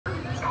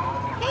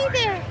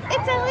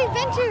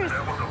Adventures!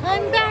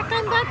 I'm back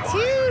on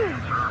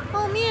Batuu!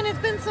 Oh man, it's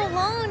been so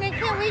long. I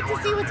can't wait to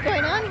see what's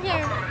going on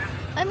here.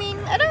 I mean,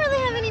 I don't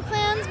really have any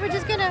plans. We're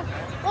just gonna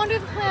wander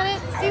the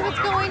planet, see what's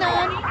going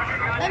on.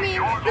 I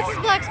mean, this is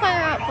Black Spire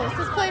Outpost.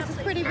 This place is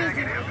pretty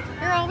busy.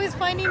 You're always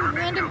finding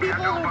random people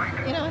to,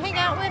 hang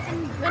out with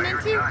and run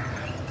into.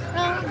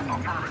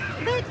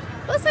 But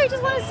also, I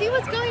just want to see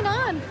what's going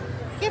on.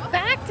 Get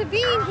back to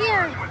being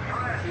here.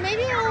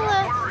 Maybe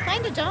I'll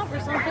find a job or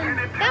something.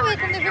 That way I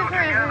can live here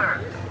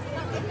forever.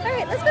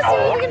 Alright, let's go see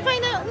what we can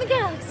find out in the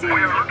galaxy.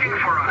 We're looking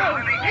for a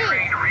highly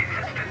trained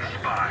resistance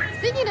spy.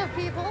 Speaking of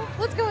people,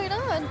 what's going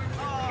on?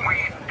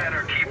 We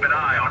better keep an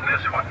eye on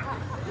this one.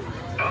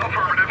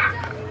 Affirmative.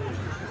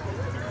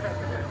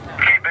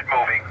 Keep it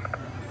moving.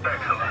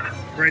 Excellent.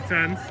 Right,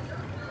 sons?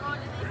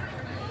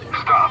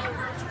 Stop.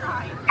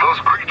 Those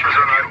creatures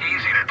are not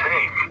easy to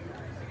tame.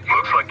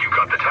 Looks like you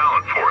got the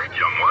talent for it,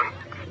 young one.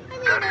 I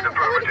mean, I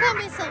wouldn't call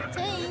myself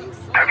tamed.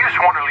 Have you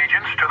sworn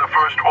allegiance to the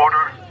First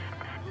Order?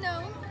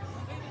 No.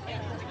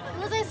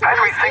 Was I supposed I'd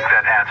rethink to?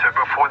 that answer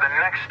before the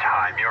next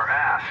time you're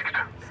asked.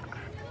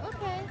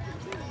 Okay.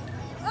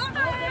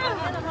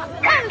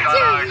 We've got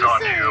eyes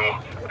on you.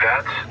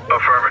 That's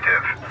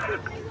affirmative.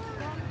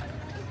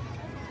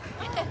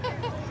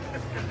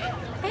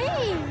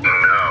 Hey!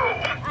 No.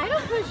 I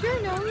don't push your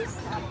nose.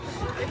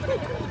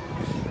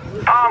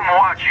 I'm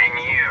watching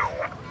you.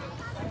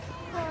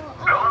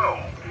 Hello.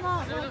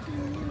 Not watching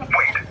you.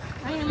 Wait.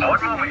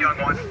 One moment, young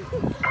one.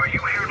 Are you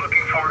here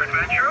looking for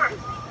adventure?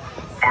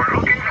 Or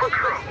looking for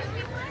truth?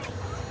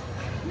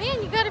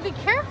 Man, you gotta be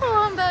careful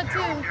on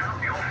Batuu.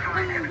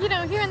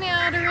 Here in the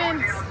outer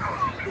rims.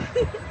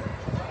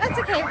 That's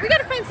okay. We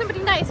gotta find somebody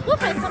nice. We'll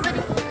find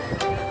somebody.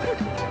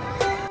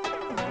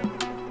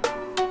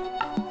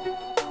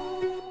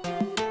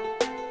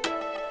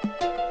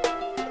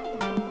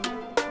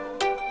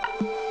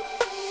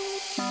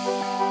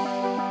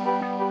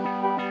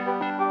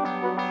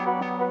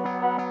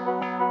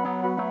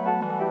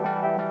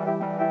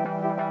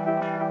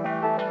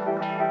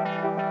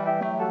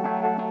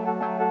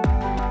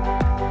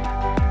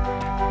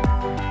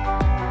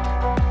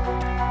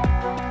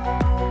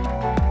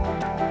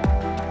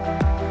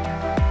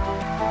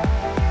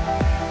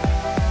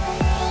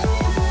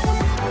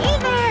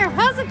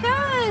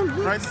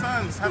 Right,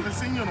 sons. Haven't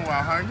seen you in a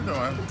while. How are you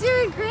doing?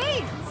 Doing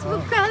great. So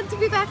we're glad to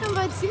be back on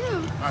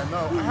Batuu. I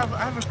know. I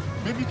have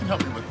maybe you can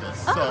help me with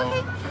this.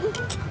 Okay.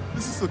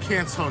 This is a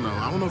cantono.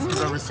 I don't know if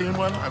you've ever seen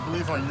one. I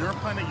believe on your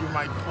planet you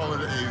might call it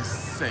a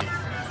safe.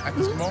 At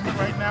this moment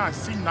right now, I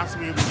seem not to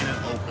be able to get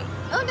it open.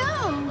 Oh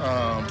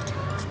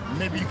no.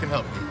 Maybe you can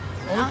help me.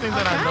 Only thing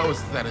that I know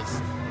is that it's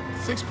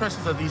 6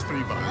 presses of these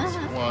 3 buttons.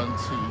 1, 2,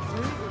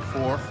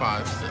 3, 4,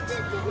 5, 6.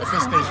 If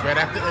it stays red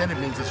at the end, it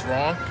means it's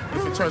wrong.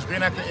 If it turns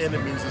green at the end,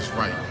 it means it's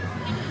right.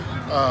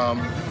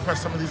 You can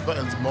press some of these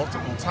buttons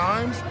multiple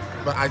times,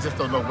 but I just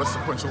don't know what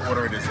sequential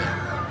order it is in.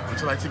 Would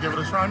you like to give it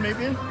a try,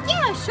 maybe?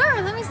 Yeah,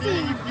 sure. Let me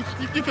see.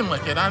 You can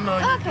lick it. I know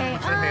okay,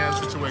 with your hand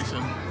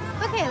situation.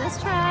 Okay, let's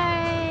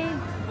try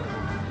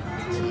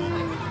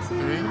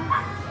 3,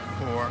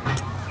 4,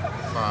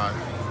 5,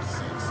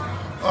 6.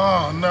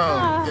 Oh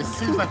no, it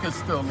seems like it's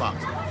still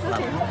locked. But I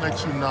will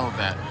let you know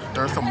that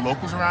there are some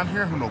locals around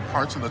here who know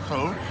parts of the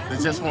code. They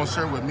just won't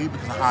share with me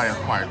because of how I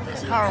acquired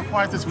this. How I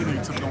acquired this, we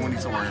need to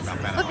worry about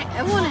that. Okay,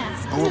 I won't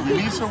ask. But what we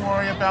need to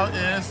worry about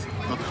is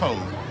the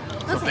code.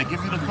 So if they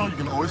give you the code, you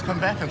can always come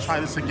back and try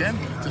this again.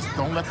 Just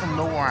don't let them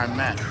know where I'm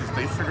at. Because if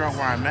they figure out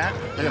where I'm at,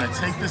 they're going to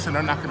take this and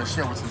they're not going to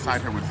share what's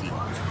inside here with you.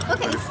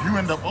 Okay. But if you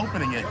end up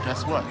opening it,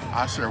 guess what?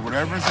 I'll share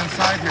whatever's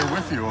inside here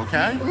with you,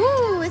 okay?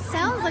 Ooh, it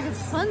sounds like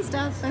it's fun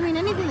stuff. I mean,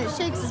 anything that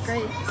shakes is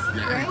great.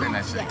 Yeah, anything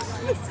that shakes.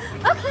 Yes.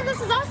 Okay, this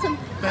is awesome.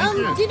 Thank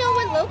you. Do you know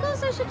what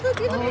locals I should be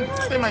looking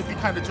for? They might be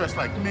kind of dressed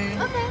like me.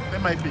 Okay. They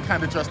might be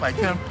kind of dressed like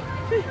him.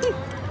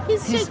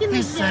 He's shaking He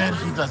his said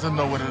head. he doesn't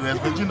know what it is,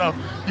 but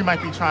he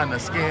might be trying to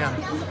scam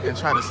and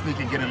try to sneak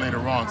and get it later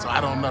on, so I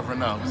don't never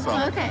know. So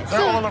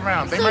they're all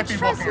around. They might be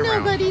walking around. So trust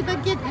nobody,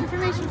 but get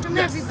information from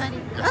everybody.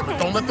 Yes, okay. but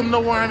don't let them know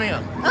where I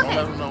am. Okay. Don't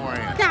let them know where I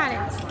am. Got it.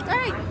 All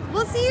right,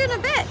 we'll see you in a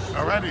bit.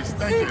 Alrighty,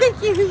 thank you.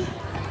 Thank you.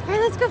 All right,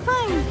 let's go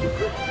find.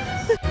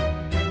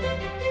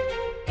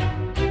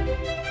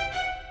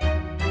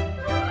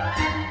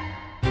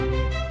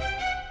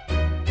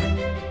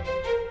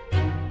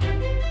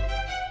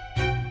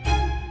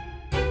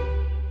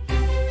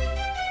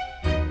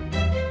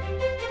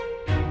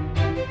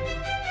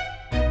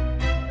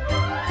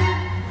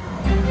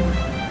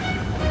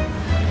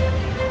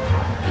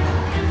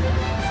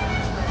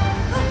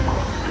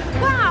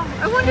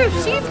 I wonder if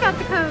she's got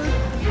the code.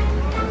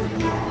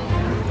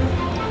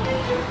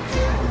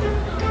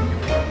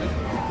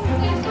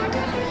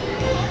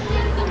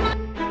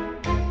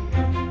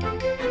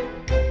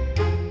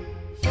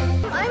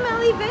 I'm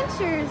Allie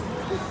Ventures.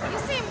 You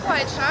seem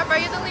quite sharp. Are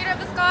you the leader of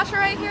the Scotcher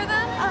right here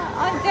then?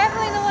 I'm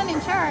definitely the one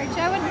in charge.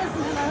 I wouldn't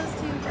listen to those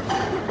two.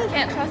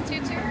 Can't trust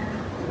you two?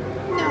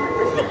 No.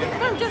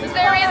 Is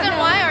there a reason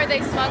why? Are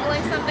they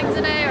smuggling something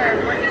today or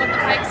working with the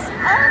pikes?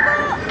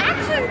 Well,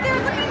 actually,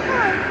 they're looking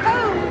for a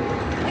code.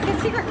 Like a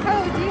secret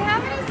code. Do you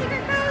have any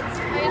secret codes?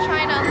 Are you trying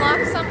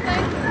unlock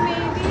something?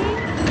 Maybe.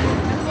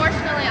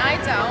 Unfortunately, I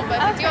don't, but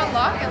if you do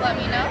unlock it, let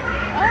me know.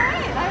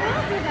 Alright, I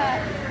will do that.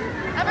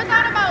 Ever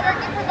thought about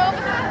working for Boba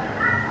Fett?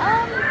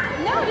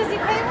 No, does he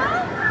pay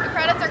well? The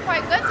credits are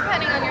quite good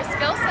depending on your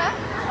skill set.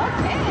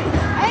 Okay.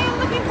 I am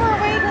looking for a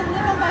way to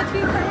live on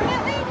Batuu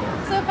permanently,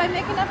 so if I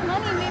make enough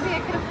money, maybe I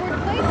could afford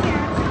a place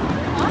here.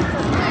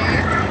 Awesome.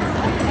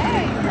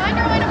 Okay. Find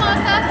your way to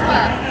Mos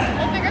Espa.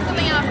 We'll figure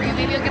something out for you.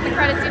 Maybe you'll get the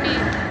credits you need.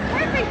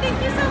 Perfect, thank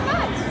you so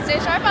much. Stay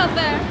sharp out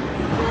there.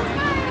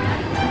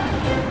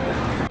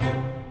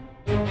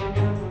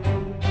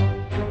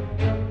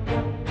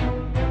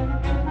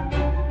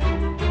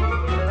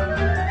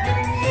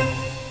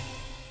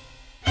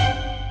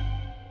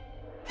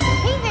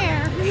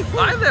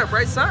 Hi there,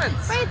 Bright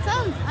Suns. Bright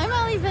Suns. I'm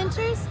Allie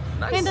Ventures.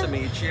 Nice to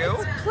meet you.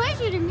 It's a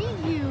pleasure to meet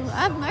you.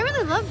 I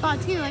really love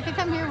Batuu. Like, I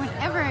come here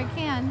whenever I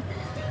can.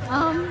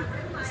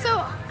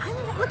 So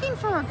I'm looking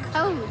for a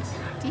code.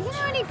 Do you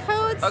know any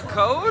codes? A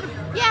code?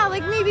 Yeah,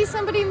 like maybe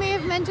somebody may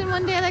have mentioned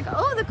one day, like,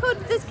 oh, the code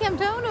to this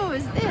Camtono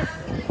is this.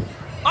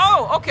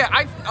 Oh, okay.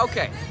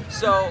 Okay.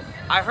 So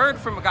I heard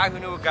from a guy who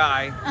knew a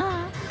guy.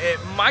 It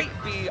might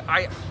be.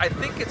 I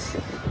think it's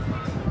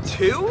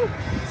 2.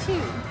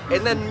 2.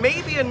 And then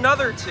maybe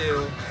another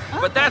 2,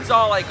 but that's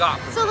all I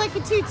got. So like a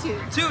 2-2.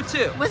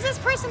 2-2. Was this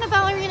person a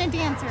ballerina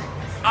dancer?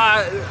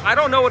 I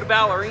don't know what a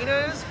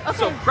ballerina is,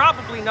 so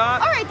probably not.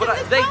 All right, but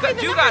then they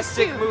do got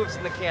sick 2. moves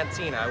in the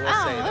cantina, I will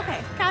say that.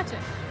 Okay, gotcha.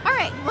 All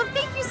right, well,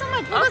 thank you so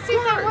much. Well, let's see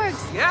if that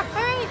works. Yeah.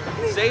 All right.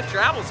 Safe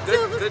travels.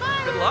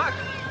 Good luck.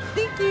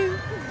 Thank you.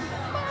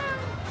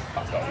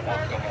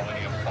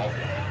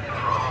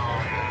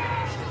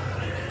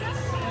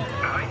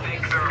 I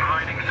think they're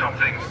hiding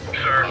something,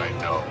 sir. I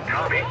know.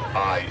 Copy.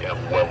 I am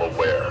well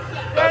aware.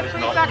 That is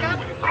not you.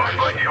 Looks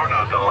like you're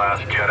not the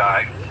last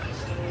Jedi.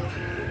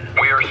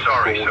 We are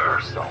sorry, Hold sir.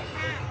 yourself.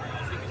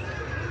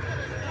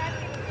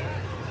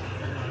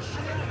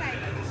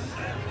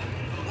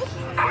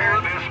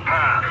 Clear this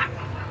path.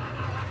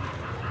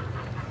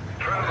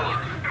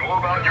 Travelers, go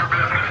about your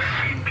business.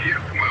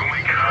 We'll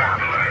make it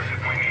harmless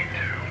if we need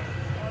to.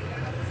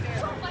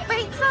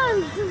 Bright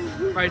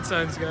Suns. Bright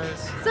Suns, guys.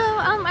 So,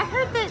 I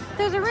heard that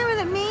there's a rumor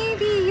that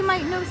maybe you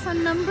might know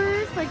some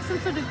numbers, like some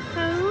sort of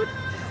code.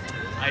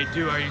 I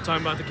do. Are you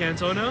talking about the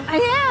Cantono? I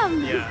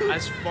am. Yeah.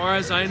 As far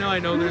as I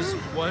know there's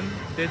 1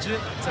 digit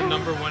to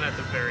number 1 at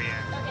the very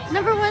end.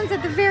 Number 1's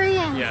at the very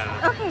end.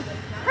 Yeah. Okay.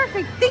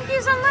 Perfect. Thank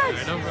you so much. All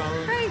right, no problem.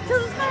 All right, till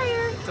the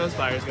spire. Till the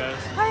spires, guys.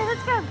 All right,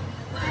 let's go.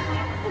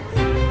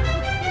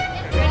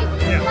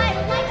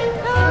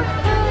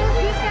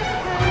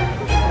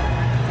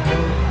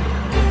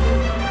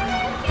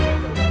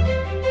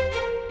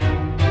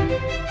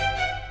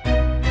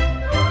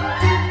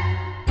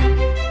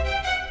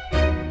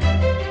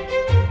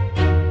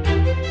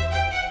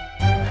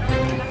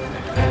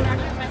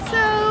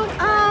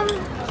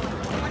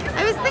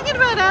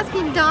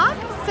 Asking Doc,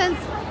 since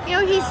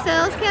he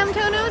sells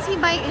Camtonos, he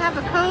might have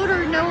a code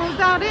or know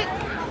about it,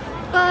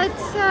 but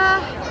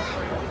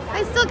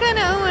I still kind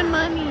of owe him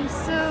money,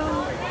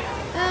 so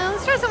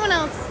let's try someone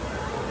else.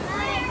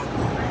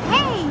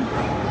 Hey,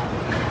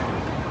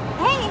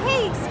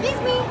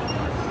 excuse me.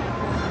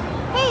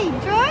 Hey,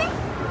 Joy?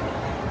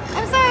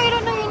 I'm sorry, I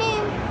don't know your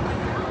name.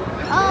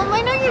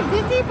 I know you're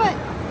busy, but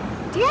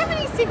do you have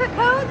any secret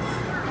codes?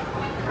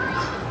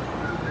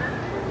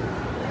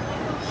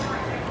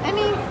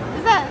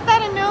 Is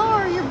that a no,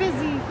 or you're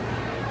busy?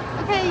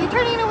 Okay, you're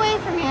turning away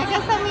from me. I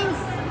guess that means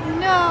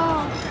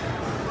no.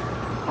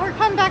 Or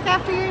come back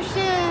after your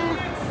shift.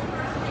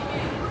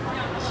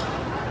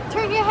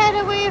 Turn your head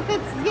away if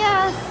it's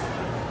yes.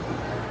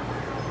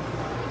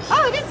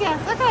 Oh, it is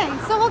yes. Okay,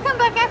 so we'll come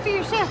back after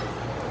your shift.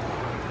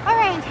 All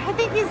right, I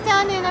think he's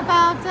done in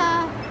about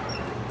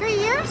 3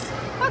 years.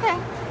 Okay.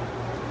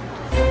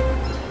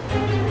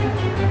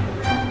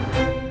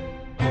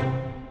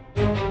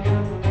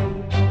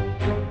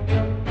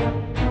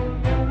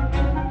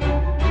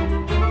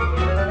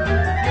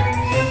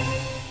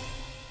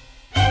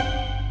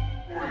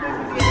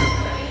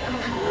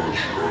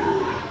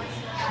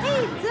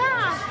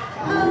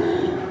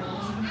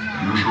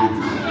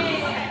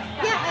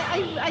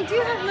 I do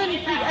have money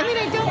for you. I mean,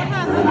 I don't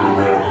have money.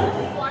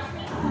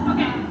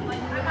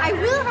 I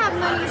will have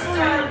money for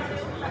you.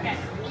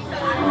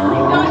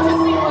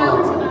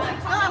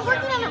 Well, I'm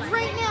working on it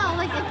right now.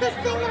 Like, if this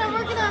thing that I'm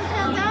working on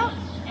pans out,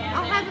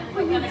 I'll have it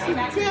for you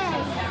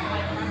today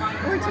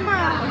or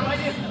tomorrow.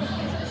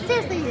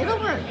 Seriously, it'll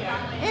work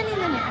any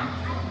minute.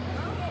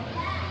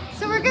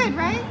 So we're good,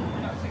 right?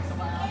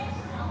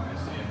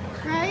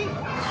 Right?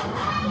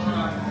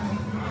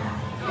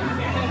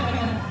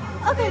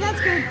 Okay,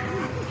 that's good.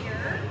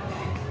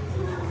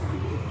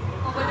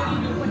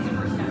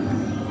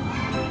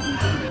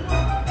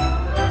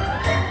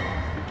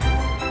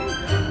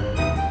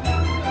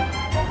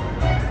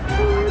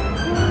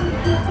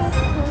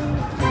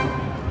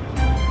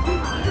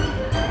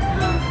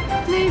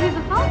 Maybe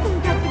the Falcon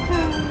got the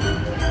code.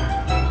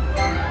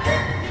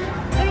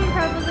 I mean,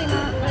 probably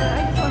not, but I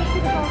just want to see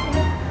the Falcon.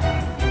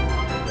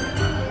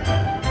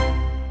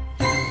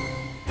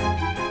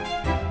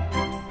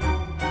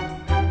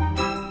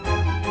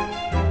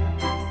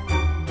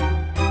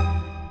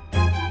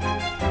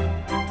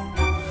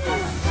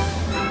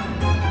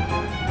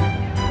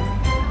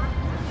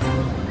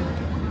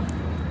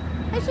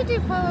 I should do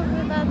quote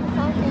about the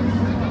Falcon.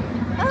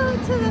 Oh,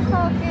 to the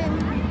Falcon.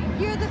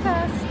 You're the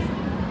best.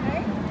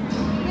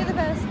 You're the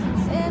best.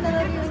 And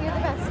I love you and you're the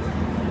best.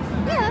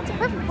 Yeah, that's a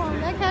perfect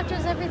poem. That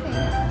captures everything.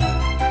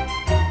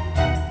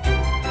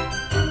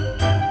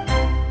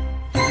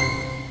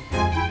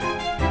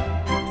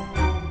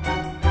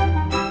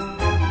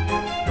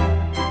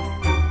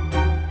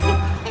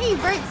 Hey,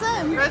 Bright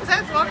Sun. Bright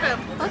Sun,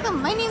 welcome.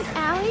 Welcome. My name's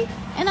Allie,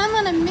 and I'm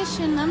on a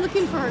mission. I'm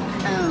looking for a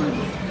code.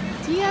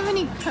 Do you have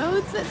any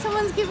codes that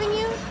someone's giving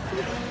you?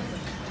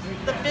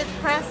 The fifth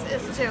press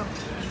is 2.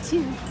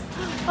 2.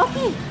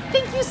 Okay,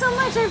 thank you so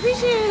much. I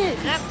appreciate it.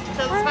 Yep,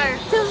 till the spire.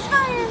 Till the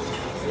spire.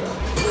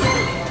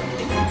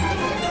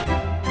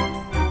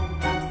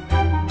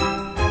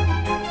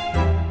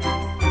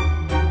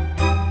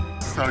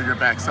 So you're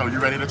back. So you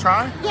ready to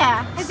try?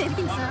 Yeah, I think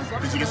so.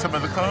 Did you get some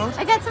of the codes?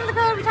 I got some of the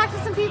code. We talked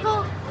to some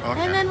people,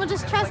 Okay. and then we'll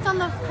just trust on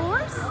the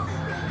force.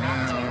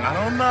 I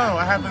don't know.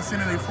 I haven't seen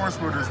any force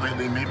worders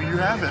lately. Maybe you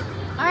have it.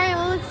 All right,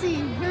 well, let's see.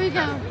 Here we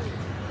go.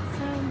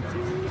 So,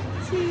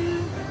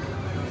 2,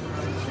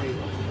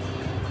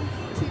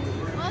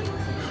 1.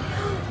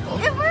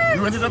 It worked!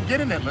 You ended up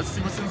getting it. Let's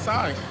see what's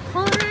inside.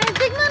 All right,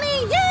 big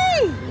money!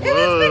 Yay! It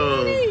was big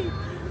money!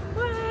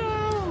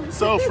 Wow!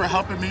 So for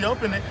helping me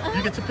open it,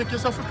 you get to pick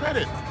yourself a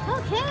credit.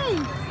 Okay.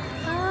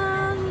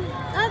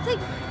 I'll take...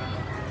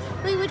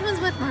 Wait, which one's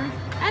with more?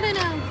 I don't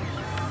know.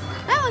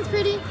 That one's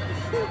pretty.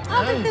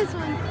 I'll take this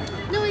one.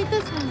 No, wait,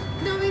 this one.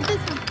 No, wait, this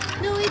one.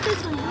 No, wait,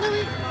 this one. No,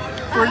 wait.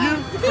 For you?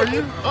 For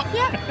you? Oh.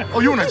 Yeah. Oh,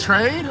 you want to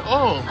trade?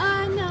 Oh.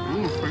 No.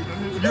 Ooh,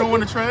 you don't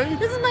want to trade?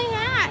 This is my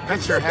hat.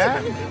 That's your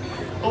hat?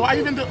 Oh,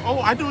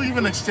 I do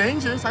even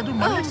exchanges. I do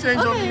money exchange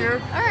over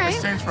here. All right.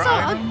 Exchange for so,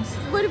 items.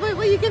 What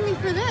you give me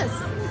for this?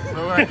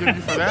 What would I give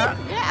you for that?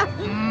 Yeah.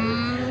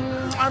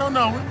 I don't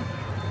know.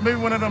 Maybe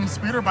one of them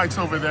speeder bikes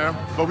over there.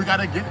 But we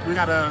gotta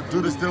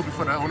do this deal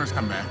before the owners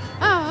come back.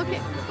 Oh,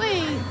 okay.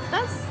 Wait,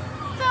 that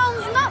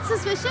sounds not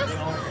suspicious.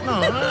 No,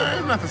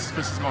 there's nothing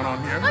suspicious going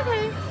on here.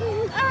 Okay.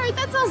 All right,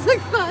 that sounds like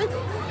fun.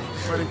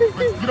 But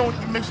you don't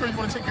make sure you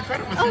want to take your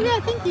credit with you. Oh yeah,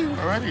 thank you.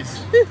 Alrighty.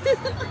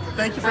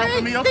 Thank you for All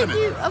helping me right, open thank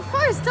it. you. Of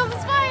course, till the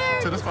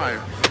spire. To the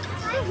spire.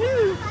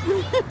 Woohoo.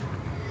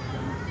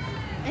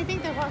 I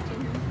think they're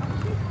watching.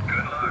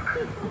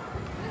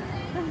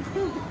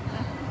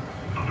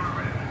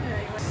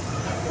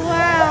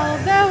 Wow,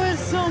 that was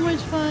so much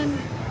fun.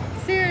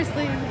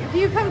 Seriously, if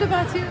you come to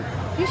Batuu,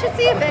 you should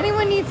see if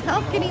anyone needs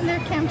help getting their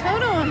Camp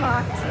Toto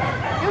unlocked.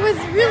 It was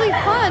really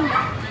fun.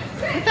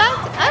 In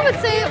fact, I would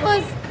say it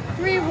was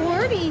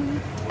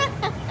rewarding.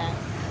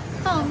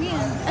 Oh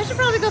man, I should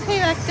probably go pay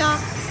back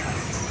Doc.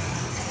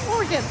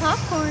 Or get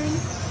popcorn.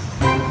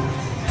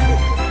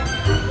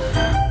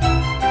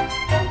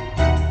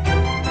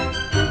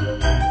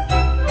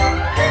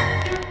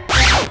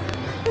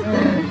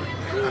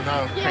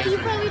 Yeah, you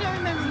probably don't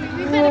remember me.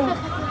 We've met a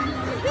couple times.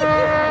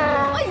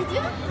 Oh, you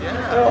do?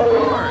 Yeah, of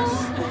course.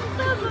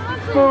 That's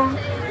awesome.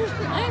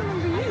 I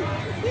remember you.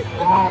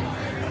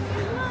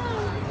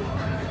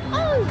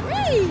 Oh,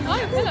 Ray! Oh,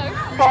 hello.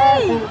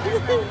 Hey!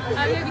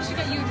 Maybe we should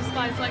get you a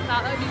disguise like that.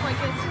 That would be quite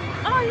good.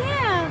 Oh,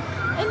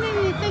 yeah. And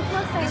maybe a fake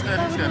mustache. He's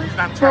good. He's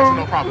not charging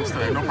no problems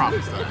today. No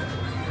problems today.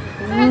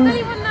 So has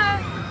anyone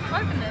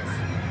opened this?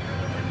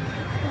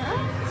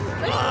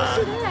 Wait, you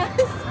should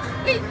ask.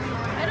 Wait,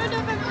 I don't know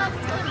if I'm allowed to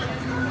tell you.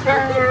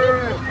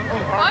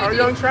 Our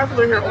young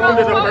traveler here opened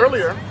it up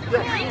earlier.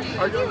 Yeah,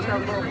 our young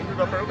traveler opened it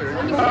up earlier.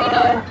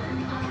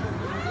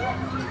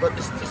 But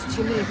it's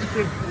too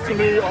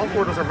many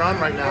off-boarders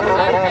around right now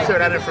to share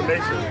that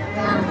information.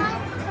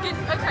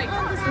 Okay.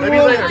 Maybe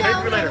later.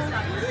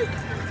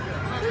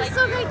 It was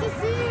so great to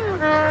see you.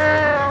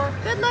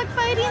 Good luck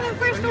fighting in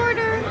First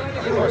Order.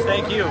 Of course,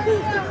 thank you.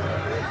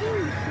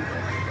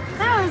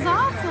 That was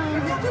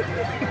awesome.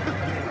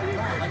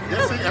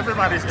 Yeah, see,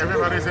 everybody's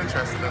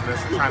interested in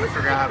this, trying to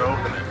figure out how to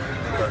open it.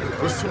 But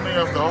there's too many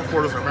of the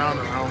off-boarders around,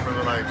 and I don't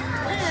really like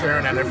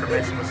sharing that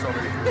information with so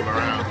many people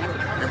around.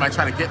 They might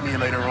try to get me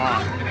later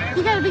on.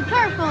 You gotta be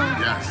careful.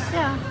 Yes.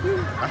 Yeah.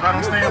 If I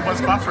don't stay in one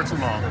spot for too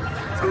long,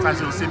 sometimes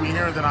you'll see me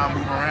here and then I'll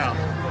move around.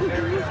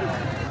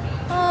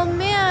 Oh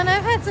man,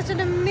 I've had such an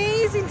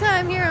amazing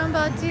time here on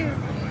Batuu.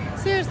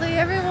 Seriously,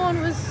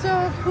 everyone was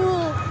so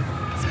cool.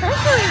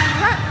 Especially,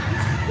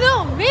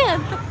 no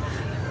man,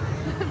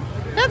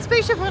 that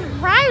spaceship went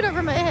right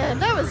over my head.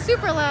 That was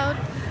super loud.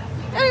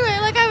 Anyway,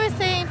 like I was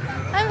saying,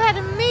 I've had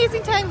an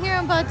amazing time here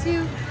on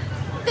Batuu.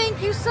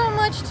 Thank you so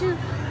much to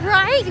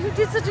Wright, who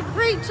did such a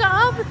great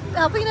job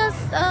helping us.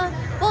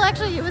 Well,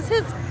 actually, it was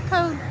his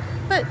code,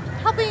 but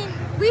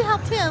we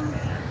helped him.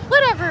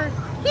 Whatever,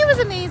 he was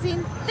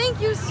amazing. Thank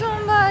you so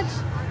much.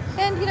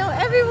 And you know,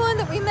 everyone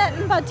that we met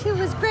in Batuu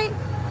was great,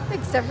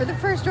 except for the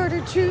First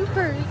Order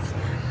troopers.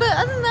 But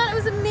other than that, it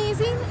was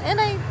amazing. And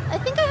I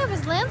think I have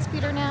his land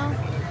speeder now.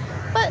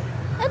 But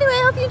anyway,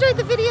 I hope you enjoyed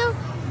the video.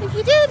 If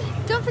you did,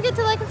 don't forget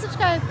to like and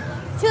subscribe.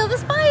 Till the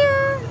spire.